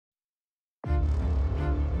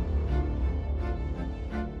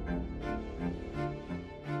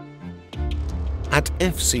At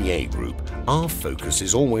FCA Group, our focus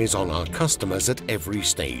is always on our customers at every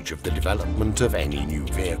stage of the development of any new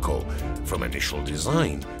vehicle, from initial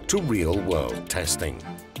design to real-world testing.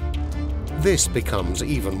 This becomes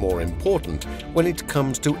even more important when it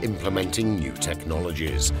comes to implementing new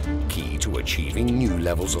technologies, key to achieving new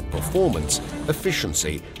levels of performance,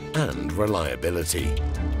 efficiency and reliability.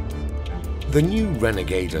 The new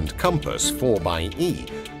Renegade and Compass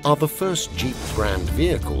 4xe are the first Jeep brand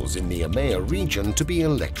vehicles in the EMEA region to be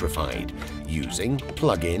electrified using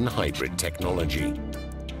plug-in hybrid technology.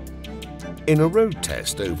 In a road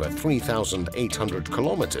test over 3,800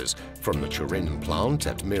 kilometers from the Turin plant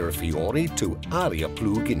at Mirafiori to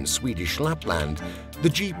Arjeplog in Swedish Lapland, the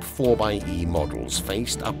Jeep 4xe models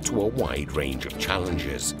faced up to a wide range of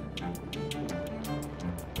challenges.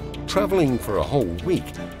 Traveling for a whole week,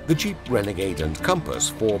 the Jeep Renegade and Compass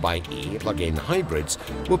 4xe plug-in hybrids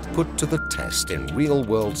were put to the test in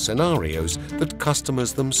real-world scenarios that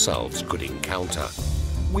customers themselves could encounter.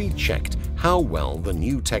 We checked how well the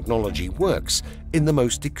new technology works in the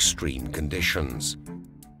most extreme conditions.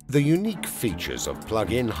 The unique features of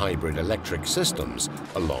plug-in hybrid electric systems,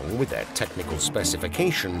 along with their technical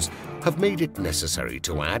specifications, have made it necessary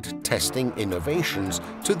to add testing innovations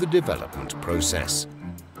to the development process.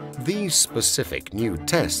 These specific new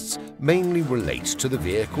tests mainly relate to the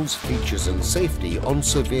vehicle's features and safety on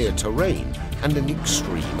severe terrain and in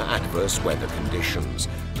extreme adverse weather conditions,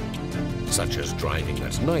 such as driving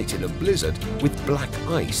at night in a blizzard with black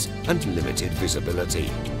ice and limited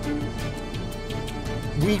visibility.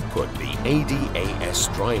 We put the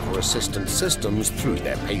ADAS driver assistance systems through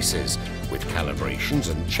their paces, with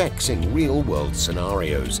calibrations and checks in real-world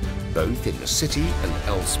scenarios, both in the city and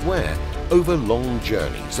elsewhere, over long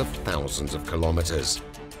journeys of thousands of kilometers.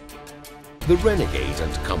 The Renegade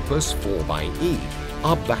and Compass 4xe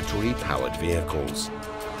are battery-powered vehicles.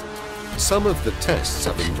 Some of the tests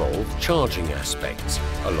have involved charging aspects,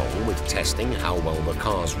 along with testing how well the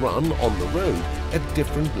cars run on the road at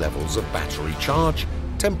different levels of battery charge,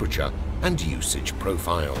 temperature and usage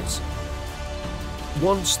profiles.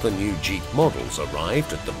 Once the new Jeep models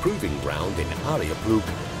arrived at the proving ground in Arjeplog,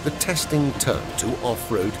 the testing turned to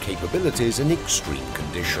off-road capabilities in extreme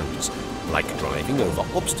conditions, like driving over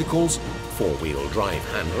obstacles, four-wheel drive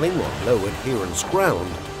handling on low adherence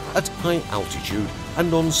ground, at high altitude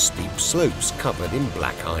and on steep slopes covered in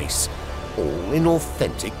black ice, all in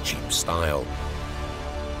authentic Jeep style.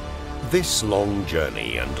 This long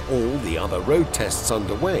journey and all the other road tests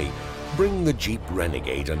underway bring the Jeep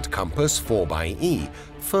Renegade and Compass 4xe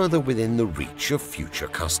further within the reach of future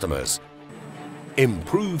customers.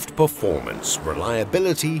 Improved performance,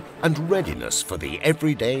 reliability and readiness for the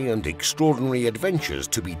everyday and extraordinary adventures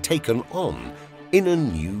to be taken on in a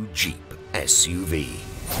new Jeep SUV.